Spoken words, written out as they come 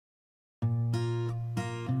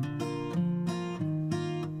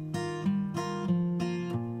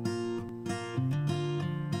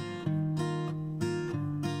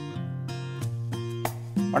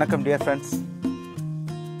வணக்கம் dear friends.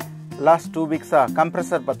 Last 2 weeks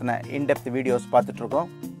compressor பத்தின in-depth videos பார்த்துட்டு இருக்கோம்.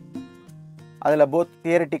 அதில் both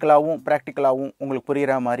theoreticalவும் practicalவும் உங்களுக்கு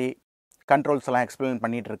புரியுற மாதிரி controls எல்லாம் explain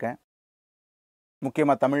பண்ணிட்டு இருக்கேன்.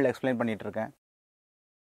 முக்கியமாக தமிழில் explain பண்ணிட்டு இருக்கேன்.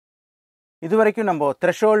 இதுவரைக்கும் நம்ம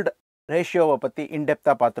threshold ratioவை பற்றி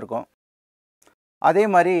in-depth பார்த்துருக்கோம். அதே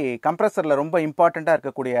மாதிரி கம்ப்ரஸரில் ரொம்ப இம்பார்ட்டண்ட்டாக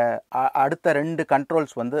இருக்கக்கூடிய அடுத்த 2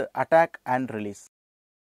 கண்ட்ரோல்ஸ் வந்து அட்டாக் அண்ட் ரிலீஸ்.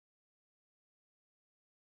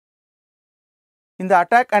 இந்த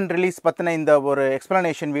அட்டாக் அண்ட் ரிலீஸ் பற்றின இந்த ஒரு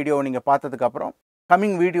எக்ஸ்பிளனேஷன் வீடியோ நீங்கள் பார்த்ததுக்கப்புறம்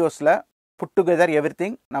கம்மிங் வீடியோஸில் புட் டுகெதர்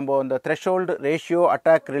எவ்ரிதிங் நம்ம இந்த த்ரெஷோல்டு ரேஷியோ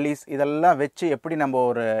அட்டாக் ரிலீஸ் இதெல்லாம் வச்சு எப்படி நம்ம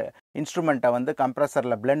ஒரு இன்ஸ்ட்ருமெண்ட்டை வந்து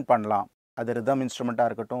கம்ப்ரஸரில் பிளெண்ட் பண்ணலாம். அது ரிதம் இன்ஸ்ட்ருமெண்ட்டாக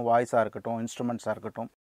இருக்கட்டும், வாய்ஸாக இருக்கட்டும், இன்ஸ்ட்ருமெண்ட்ஸாக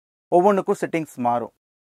இருக்கட்டும், ஒவ்வொன்றுக்கும் செட்டிங்ஸ் மாறும்.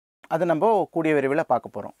 அது நம்ம கூடிய விரைவில்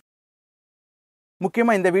பார்க்க போகிறோம்.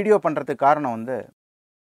 முக்கியமாக இந்த வீடியோ பண்ணுறதுக்கு காரணம் வந்து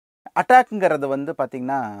அட்டாக்குங்கிறது வந்து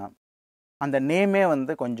பார்த்திங்கன்னா அந்த நேமே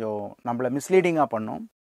வந்து கொஞ்சம் நம்மளை மிஸ்லீடிங்காக பண்ணும்.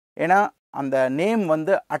 ஏன்னா அந்த நேம்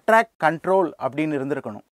வந்து அட்ராக்ட் கண்ட்ரோல் அப்படின்னு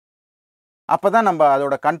இருந்திருக்கணும். அப்போ தான் நம்ம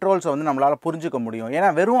அதோட கண்ட்ரோல்ஸை வந்து நம்மளால் புரிஞ்சுக்க முடியும். ஏன்னா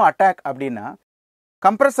வெறும் அட்டாக் அப்படின்னா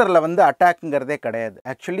கம்ப்ரஸரில் வந்து அட்டாக்குங்கிறதே கிடையாது.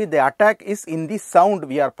 Actually the attack is in the sound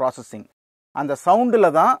we are processing. அந்த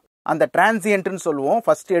சவுண்டில் தான் அந்த டிரான்சியன்ட்னு சொல்லுவோம்.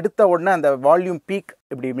 ஃபர்ஸ்ட் எடுத்த உடனே அந்த வால்யூம் பீக்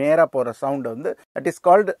இப்படி நேராக போகிற சவுண்டு வந்து தட் இஸ்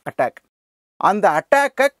கால்டு அட்டாக். அந்த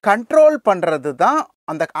அட்டாக்கை கண்ட்ரோல் பண்ணுறது தான்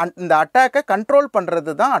இந்த அட்டாக்கை கண்ட்ரோல்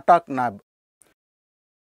பண்ணுறது தான் அட்டாக் நாப்.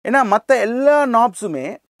 ஏன்னா மற்ற எல்லா நாப்ஸுமே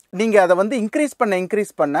நீங்கள் அதை வந்து இன்க்ரீஸ்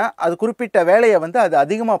பண்ண அது குறிப்பிட்ட வேலையை வந்து அது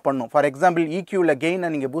அதிகமாக பண்ணும். ஃபார் எக்ஸாம்பிள் EQவில் கெயினை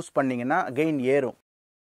நீங்கள் பூஸ்ட் பண்ணிங்கன்னா கெயின் ஏறும்.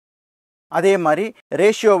 அதே மாதிரி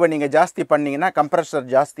ரேஷியோவை நீங்கள் ஜாஸ்தி பண்ணிங்கன்னா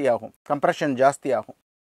கம்ப்ரெஷன் ஜாஸ்தி ஆகும்.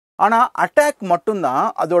 ஆனால் அட்டாக் மட்டும்தான்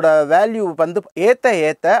அதோட வேல்யூ வந்து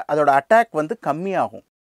ஏற்ற அதோட அட்டாக் வந்து கம்மியாகும்.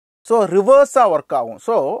 ஸோ ரிவர்ஸாக ஒர்க் ஆகும்.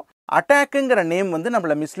 ஸோ அட்டாக்குங்கிற நேம் வந்து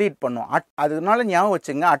நம்மளை மிஸ்லீட் பண்ணும். அதனால ஞாபகம்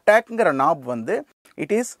வச்சுங்க, அட்டாக்குங்கிற நாப் வந்து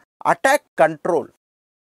it is attack control.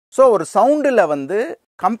 So ஒரு சவுண்டில் வந்து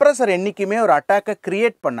கம்ப்ரஸர் என்றைக்குமே ஒரு அட்டாக்கை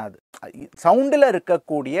கிரியேட் பண்ணாது. சவுண்டில்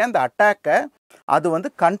இருக்கக்கூடிய அந்த அட்டாக்கை அது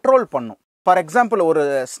வந்து கண்ட்ரோல் பண்ணும். ஃபார் எக்ஸாம்பிள் ஒரு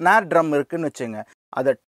ஸ்னார் ட்ரம் இருக்குன்னு வச்சுங்க,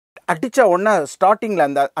 அதை அடித்த உடனே ஸ்டார்டிங்கில்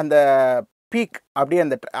அந்த பீக் அப்படியே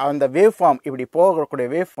அந்த வேவ் ஃபார்ம் இப்படி போகக்கூடிய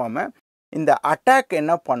வேவ் ஃபார்மை இந்த அட்டாக்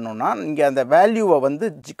என்ன பண்ணுன்னா இங்கே அந்த வேல்யூவை வந்து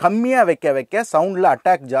கம்மியாக வைக்க சவுண்டில்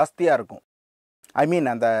அட்டாக் ஜாஸ்தியாக இருக்கும். ஐ மீன்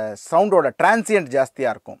அந்த சவுண்டோட டிரான்சியன்ட்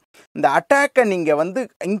ஜாஸ்தியாக இருக்கும். இந்த அட்டாக்கை நீங்கள் வந்து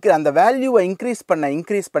அந்த வேல்யூவை இன்க்ரீஸ்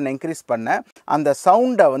பண்ண அந்த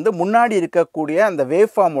சவுண்டை வந்து முன்னாடி இருக்கக்கூடிய அந்த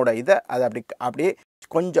வேவ் ஃபார்மோட இதை அது அப்படியே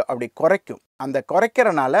கொஞ்சம் அப்படி குறைக்கும். அந்த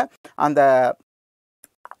குறைக்கிறனால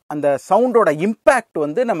அந்த சவுண்டோட இம்பேக்ட்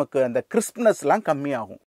வந்து நமக்கு அந்த கிறிஸ்ப்னஸ்லாம்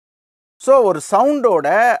கம்மியாகும். ஸோ ஒரு சவுண்டோட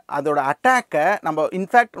அதோட அட்டாக்கை நம்ம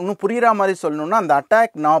இன்ஃபேக்ட் இன்னும் புரிகிற மாதிரி சொல்லணும்னா அந்த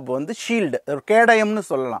அட்டாக் நாப் வந்து ஷீல்டு, ஒரு கேடயம்னு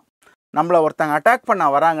சொல்லலாம். நம்மளை ஒருத்தங்க அட்டாக் பண்ண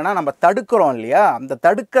வராங்கன்னா நம்ம தடுக்கிறோம் இல்லையா, அந்த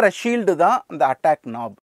தடுக்கிற ஷீல்டு தான் அந்த அட்டாக்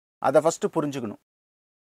நாப். அதை ஃபஸ்ட்டு புரிஞ்சுக்கணும்.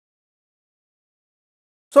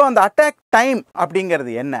 ஸோ அந்த அட்டாக் டைம்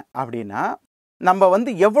அப்படிங்கிறது என்ன அப்படின்னா, நம்ம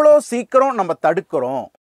வந்து எவ்வளோ சீக்கிரம் நம்ம தடுக்கிறோம்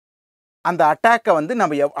அந்த அட்டாக்கை வந்து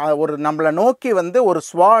நம்மளை நோக்கி வந்து ஒரு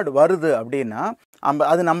ஸ்வாட் வருது அப்படின்னா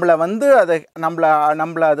அது நம்மளை வந்து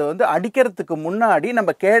நம்மளை அது வந்து அடிக்கிறதுக்கு முன்னாடி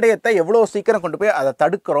நம்ம கேடயத்தை எவ்வளோ சீக்கிரம் கொண்டு போய் அதை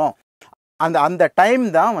தடுக்கிறோம், அந்த டைம்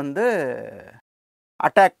தான் வந்து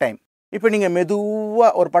அட்டாக் டைம். இப்போ நீங்கள்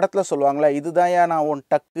மெதுவாக ஒரு படத்தில் சொல்லுவாங்களே, இதுதாயா நான் ஒன்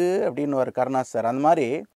டக்கு அப்படின்னு ஒரு கருணாஸ் சார், அந்த மாதிரி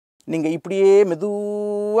நீங்கள் இப்படியே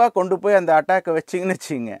மெதுவாக கொண்டு போய் அந்த அட்டாக்கை வச்சிங்கன்னு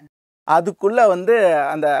வச்சுங்க, அதுக்குள்ளே வந்து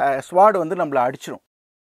அந்த ஸ்வாட் வந்து நம்மளை அடிச்சிடும்.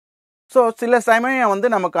 ஸோ சில சமயம் வந்து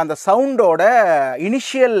நமக்கு அந்த சவுண்டோட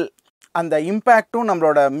இனிஷியல் அந்த இம்பேக்டும்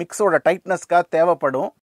நம்மளோட மிக்ஸோட டைட்னஸ்க்காக தேவைப்படும்.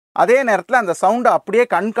 அதே நேரத்தில் அந்த சவுண்டை அப்படியே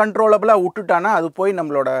கண்ட்ரோலபிளாக விட்டுட்டானா அது போய்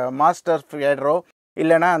நம்மளோட மாஸ்டர் ஃபேடரோ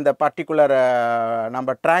இல்லைனா அந்த பர்டிகுலர்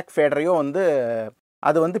நம்ம ட்ராக் ஃபேடரையோ வந்து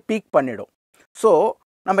அது வந்து பீக் பண்ணிடும். ஸோ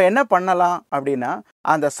நம்ம என்ன பண்ணலாம் அப்படின்னா,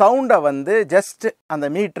 அந்த சவுண்டை வந்து ஜஸ்ட் அந்த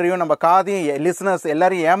மீட்டரையும் நம்ம காதையும் லிசனர்ஸ்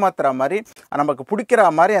எல்லாரையும் ஏமாத்துற மாதிரி நமக்கு பிடிக்கிற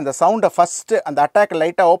மாதிரி அந்த சவுண்டை ஃபஸ்ட்டு அந்த அட்டாக்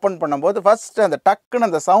லைட்டாக ஓப்பன் பண்ணும்போது ஃபஸ்ட்டு அந்த டக்குன்னு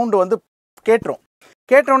அந்த சவுண்டு வந்து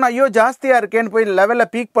கேட்டோன்னா ஐயோ ஜாஸ்தியாக இருக்கேன்னு போய்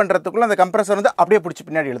லெவலில் பீக் பண்ணுறதுக்குள்ளே அந்த கம்ப்ரஸர் வந்து அப்படியே பிடிச்சி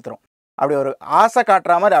பின்னாடி இழுத்துரும். அப்படி ஒரு ஆசை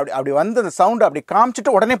காட்டுற மாதிரி அப்படி வந்து அந்த சவுண்டு அப்படி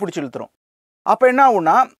காமிச்சிட்டு உடனே பிடிச்சி இழுத்துரும். அப்போ என்ன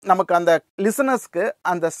ஆகுனா, நமக்கு அந்த லிசனர்ஸ்க்கு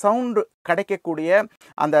அந்த சவுண்டு கிடைக்கக்கூடிய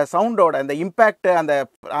அந்த சவுண்டோட அந்த இம்பேக்ட்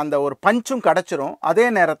அந்த ஒரு பஞ்சும் கிடச்சிரும். அதே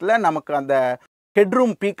நேரத்தில் நமக்கு அந்த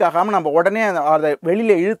ஹெட்ரூம் பீக் ஆகாமல் நம்ம உடனே அதை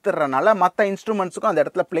வெளியில் இழுத்துறதுனால மற்ற இன்ஸ்ட்ருமெண்ட்ஸுக்கும் அந்த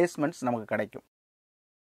இடத்துல பிளேஸ்மெண்ட்ஸ் நமக்கு கிடைக்கும்.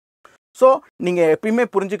 ஸோ நீங்கள் எப்பயுமே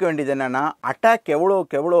புரிஞ்சிக்க வேண்டியது என்னென்னா, அட்டாக்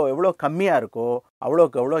எவ்வளோ கம்மியாக இருக்கோ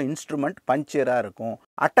அவ்வளோக்கு எவ்வளோ இன்ஸ்ட்ருமெண்ட் பஞ்சராக இருக்கும்.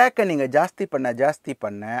 அட்டாக்கை நீங்கள் ஜாஸ்தி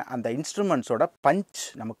பண்ண அந்த இன்ஸ்ட்ருமெண்ட்ஸோட பஞ்ச்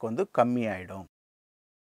நமக்கு வந்து கம்மியாயிடும்.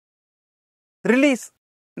 ரிலீஸ்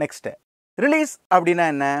நெக்ஸ்ட் ரிலீஸ் அப்படின்னா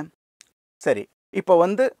என்ன? சரி, இப்போ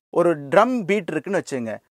வந்து ஒரு ட்ரம் பீட் இருக்குன்னு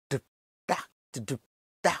வச்சுங்க, டுப் டாக் டுப்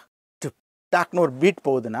டாக் டுப் டாக்னு ஒரு பீட்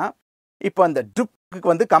போகுதுன்னா, இப்போ அந்த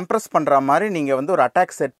டுப்புக்கு வந்து கம்ப்ரஸ் பண்ணுற மாதிரி நீங்கள் வந்து ஒரு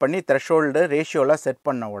அட்டாக் செட் பண்ணி த்ரெஷோல்டு ரேஷியோலாம் செட்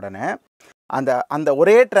பண்ண உடனே அந்த அந்த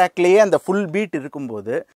ஒரே ட்ராக்லேயே அந்த ஃபுல் பீட்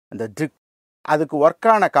இருக்கும்போது அந்த ட்ரிப் அதுக்கு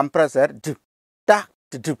ஒர்க்கான compressor trip talk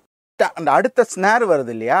trip talk அந்த அடுத்த ஸ்னார்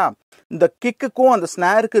வருது இல்லையா, இந்த கிக்குக்கும் அந்த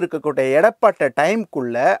ஸ்னாருக்கு இருக்கக்கூடிய இடப்பட்ட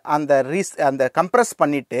டைம்குள்ளே அந்த கம்ப்ரஸ்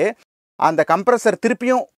பண்ணிவிட்டு அந்த கம்ப்ரஸர்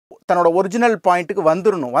திருப்பியும் தன்னோட ஒரிஜினல் பாயிண்ட்டுக்கு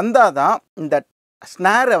வந்துடணும். வந்தால் தான் இந்த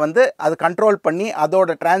ஸ்னாரை வந்து அது கண்ட்ரோல் பண்ணி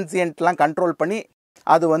அதோட டிரான்சியன்ட்லாம் கண்ட்ரோல் பண்ணி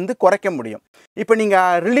அது வந்து குறைக்க முடியும். இப்போ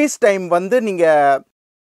நீங்கள் ரிலீஸ் டைம் வந்து நீங்கள்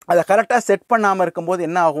அதை கரெக்டாக செட் பண்ணாமல் இருக்கும்போது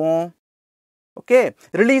என்ன ஆகும்? ஓகே,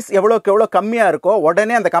 ரிலீஸ் எவ்வளோக்கு எவ்வளோ கம்மியாக இருக்கோ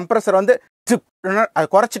உடனே அந்த கம்ப்ரஸர் வந்து அது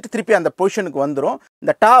குறைச்சிட்டு திருப்பி அந்த பொசிஷனுக்கு வந்துடும்.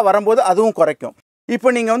 இந்த டா வரும்போது அதுவும் குறைக்கும். இப்போ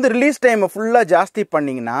நீங்கள் வந்து ரிலீஸ் டைமை ஃபுல்லாக ஜாஸ்தி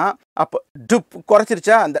பண்ணிங்கன்னா அப்போ டுப்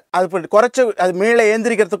குறைச்சிருச்சா, அது குறைச்சி அது மேலே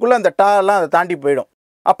ஏந்திரிக்கிறதுக்குள்ளே அந்த டாலாம் அதை தாண்டி போயிடும்.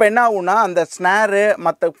 அப்போ என்ன ஆகும்னா அந்த ஸ்னாரு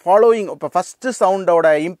மற்ற ஃபாலோயிங் இப்போ ஃபஸ்ட்டு சவுண்டோட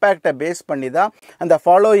இம்பேக்டை பேஸ் பண்ணி தான் அந்த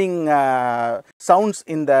ஃபாலோயிங் சவுண்ட்ஸ்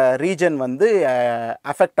இந்த ரீஜன் வந்து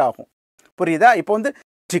அஃபெக்ட் ஆகும். புரியுதா? இப்போ வந்து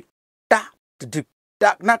டிக் டா டிக்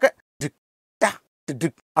டாக்னாக்க டிக் டா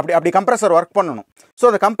டிக் அப்படி கம்ப்ரஸர் ஒர்க் பண்ணணும். ஸோ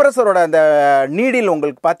அந்த கம்ப்ரஸரோட அந்த நீடில்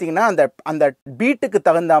உங்களுக்கு பார்த்தீங்கன்னா அந்த பீட்டுக்கு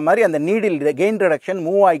தகுந்த மாதிரி அந்த நீடில் கெயின் ரிடக்ஷன்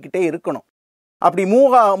மூவ் ஆகிக்கிட்டே இருக்கணும். அப்படி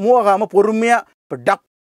மூவ் ஆகாமல் பொறுமையாக இப்போ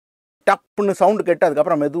டப்புன்னு சவுண்டு கேட்டு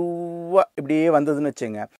அதுக்கப்புறம் மெதுவாக இப்படியே வந்ததுன்னு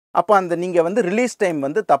வச்சுங்க, அப்போ அந்த நீங்கள் வந்து ரிலீஸ் டைம்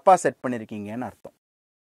வந்து தப்பாக செட் பண்ணியிருக்கீங்கன்னு அர்த்தம்.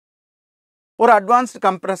 ஒரு அட்வான்ஸ்டு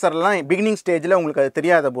கம்ப்ரஸர்லாம் பிகினிங் ஸ்டேஜில் உங்களுக்கு அது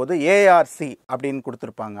தெரியாத போது ஏஆர்சி அப்படின்னு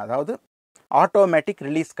கொடுத்துருப்பாங்க, அதாவது ஆட்டோமேட்டிக்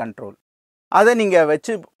ரிலீஸ் கண்ட்ரோல். அதை நீங்கள்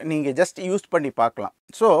வச்சு நீங்கள் ஜஸ்ட் யூஸ் பண்ணி பார்க்கலாம்.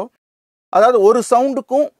 ஸோ அதாவது ஒரு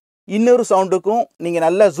சவுண்டுக்கும் இன்னொரு சவுண்டுக்கும் நீங்கள்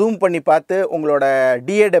நல்லா ஜூம் பண்ணி பார்த்து உங்களோட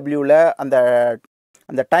டிஏடபிள்யூவில்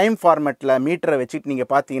அந்த டைம் ஃபார்மேட்டில் மீட்டரை வச்சுட்டு நீங்கள்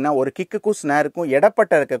பார்த்தீங்கன்னா ஒரு கிக்குக்கும் ஸ்னாருக்கும்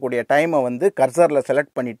இடப்பட்ட இருக்கக்கூடிய டைமை வந்து கர்சரில்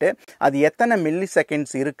செலக்ட் பண்ணிவிட்டு அது எத்தனை மில்லி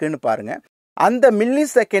செகண்ட்ஸ் இருக்குதுன்னு பாருங்கள். அந்த மில்லி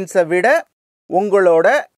செகண்ட்ஸை விட உங்களோட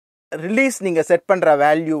ரிலீஸ் நீங்கள் செட் பண்ணுற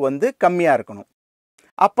வேல்யூ வந்து கம்மியாக இருக்கணும்.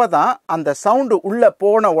 அப்போ தான் அந்த சவுண்டு உள்ளே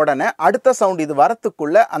போன உடனே அடுத்த சவுண்டு இது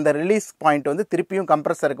வரத்துக்குள்ளே அந்த ரிலீஸ் பாயிண்ட் வந்து திருப்பியும்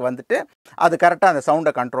கம்ப்ரஸருக்கு வந்துட்டு அது கரெக்டாக அந்த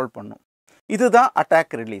சவுண்டை கண்ட்ரோல் பண்ணும். இதுதான்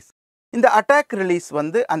அட்டாக் ரிலீஸ். இந்த அட்டாக் ரிலீஸ்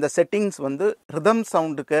வந்து அந்த செட்டிங்ஸ் வந்து ரிதம்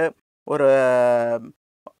சவுண்டுக்கு, ஒரு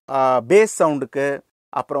பேஸ் சவுண்டுக்கு,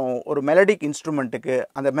 அப்புறம் ஒரு மெலடிக் இன்ஸ்ட்ருமெண்ட்டுக்கு,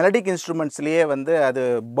 அந்த மெலடிக் இன்ஸ்ட்ருமெண்ட்ஸ்லேயே வந்து அது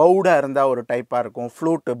பவுடாக இருந்தால் ஒரு டைப்பாக இருக்கும்,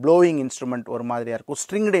 ஃப்ளூட்டு ப்ளோயிங் இன்ஸ்ட்ருமெண்ட் ஒரு மாதிரியாக இருக்கும்,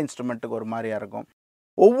 ஸ்ட்ரிங்டு இன்ஸ்ட்ருமெண்ட்டுக்கு ஒரு மாதிரியாக இருக்கும்.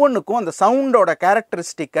 ஒவ்வொன்றுக்கும் அந்த சவுண்டோட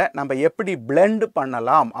கேரக்டரிஸ்டிக்கை நம்ம எப்படி பிளெண்ட்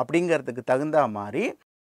பண்ணலாம் அப்படிங்கிறதுக்கு தகுந்த மாதிரி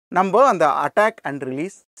நம்ம அந்த அட்டாக் அண்ட்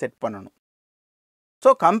ரிலீஸ் செட் பண்ணணும்.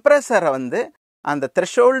 ஸோ கம்ப்ரெசரை வந்து அந்த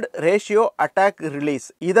த்ரெஷோல்டு ரேஷியோ அட்டாக் ரிலீஸ்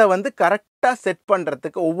இதை வந்து கரெக்டாக செட்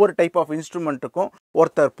பண்ணுறதுக்கு ஒவ்வொரு டைப் ஆஃப் இன்ஸ்ட்ருமெண்ட்டுக்கும்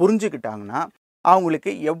ஒருத்தர் புரிஞ்சுக்கிட்டாங்கன்னா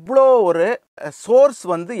அவங்களுக்கு எவ்வளோ ஒரு சோர்ஸ்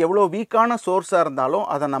வந்து எவ்வளோ வீக்கான சோர்ஸாக இருந்தாலும்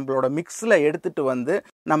அதை நம்மளோட மிக்ஸில் எடுத்துகிட்டு வந்து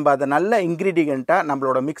நம்ம அதை நல்ல இன்க்ரீடியண்ட்டாக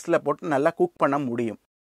நம்மளோட மிக்ஸில் போட்டு நல்லா குக் பண்ண முடியும்.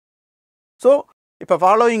 ஸோ இப்போ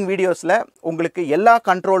ஃபாலோயிங் வீடியோஸில் உங்களுக்கு எல்லா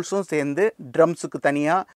கண்ட்ரோல்ஸும் சேர்ந்து ட்ரம்ஸுக்கு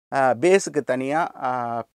தனியாக, பேஸுக்கு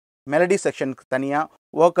தனியாக, மெலடி செக்ஷனுக்கு தனியாக,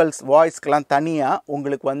 வோக்கல்ஸ் வாய்ஸ்க்கெலாம் தனியாக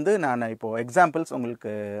உங்களுக்கு வந்து நான் இப்போது எக்ஸாம்பிள்ஸ்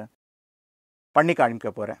உங்களுக்கு பண்ணி காமிக்க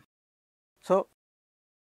போகிறேன். ஸோ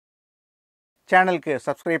சேனலுக்கு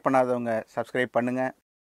சப்ஸ்கிரைப் பண்ணாதவங்க சப்ஸ்கிரைப் பண்ணுங்கள்.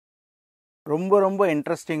 ரொம்ப ரொம்ப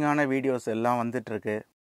இன்ட்ரெஸ்டிங்கான வீடியோஸ் எல்லாம் வந்துட்டுருக்கு.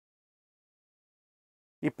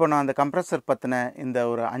 இப்போ நான் அந்த கம்ப்ரெசர் பற்றின இந்த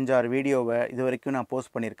ஒரு 5-6 வீடியோவை இது வரைக்கும் நான்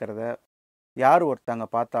போஸ்ட் பண்ணியிருக்கிறத யார் ஒருத்தங்க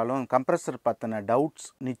பார்த்தாலும் கம்ப்ரெசர் பற்றின டவுட்ஸ்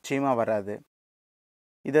நிச்சயமாக வராது.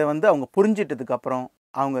 இதை வந்து அவங்க புரிஞ்சிட்டதுக்கப்புறம்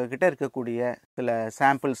அவங்கக்கிட்ட இருக்கக்கூடிய சில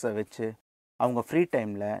சாம்பிள்ஸை வச்சு அவங்க ஃப்ரீ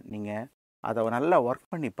டைமில் நீங்கள் அதை நல்லா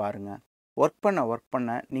ஒர்க் பண்ணி பாருங்கள். ஒர்க்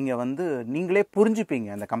பண்ண நீங்கள் வந்து நீங்களே புரிஞ்சுப்பீங்க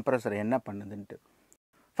அந்த கம்ப்ரெசர் என்ன பண்ணுதுன்ட்டு.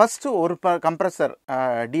 ஃபஸ்ட்டு ஒரு கம்ப்ரெசர்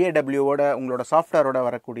டிஏடபிள்யூவோட உங்களோட சாஃப்ட்வேரோட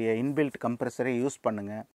வரக்கூடிய இன்பில்ட் கம்ப்ரெசரை யூஸ்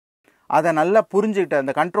பண்ணுங்கள். அதை நல்லா புரிஞ்சுக்கிட்டு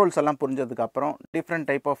அந்த கண்ட்ரோல்ஸ் எல்லாம் புரிஞ்சதுக்கப்புறம் டிஃப்ரெண்ட்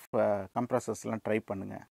டைப் ஆஃப் கம்ப்ரெசர்ஸ்லாம் ட்ரை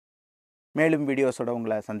பண்ணுங்கள். மேலும் வீடியோஸோடு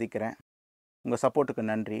உங்களை சந்திக்கிறேன். உங்கள் சப்போர்ட்டுக்கு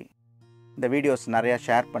நன்றி. இந்த வீடியோஸ் நிறையா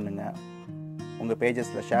ஷேர் பண்ணுங்கள். உங்கள்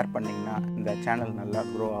பேஜஸில் ஷேர் பண்ணிங்கன்னா இந்த சேனல் நல்லா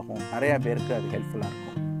க்ரோ ஆகும். நிறையா பேருக்கு அது ஹெல்ப்ஃபுல்லாக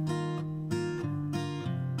இருக்கும்.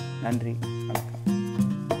 நன்றி, வணக்கம்.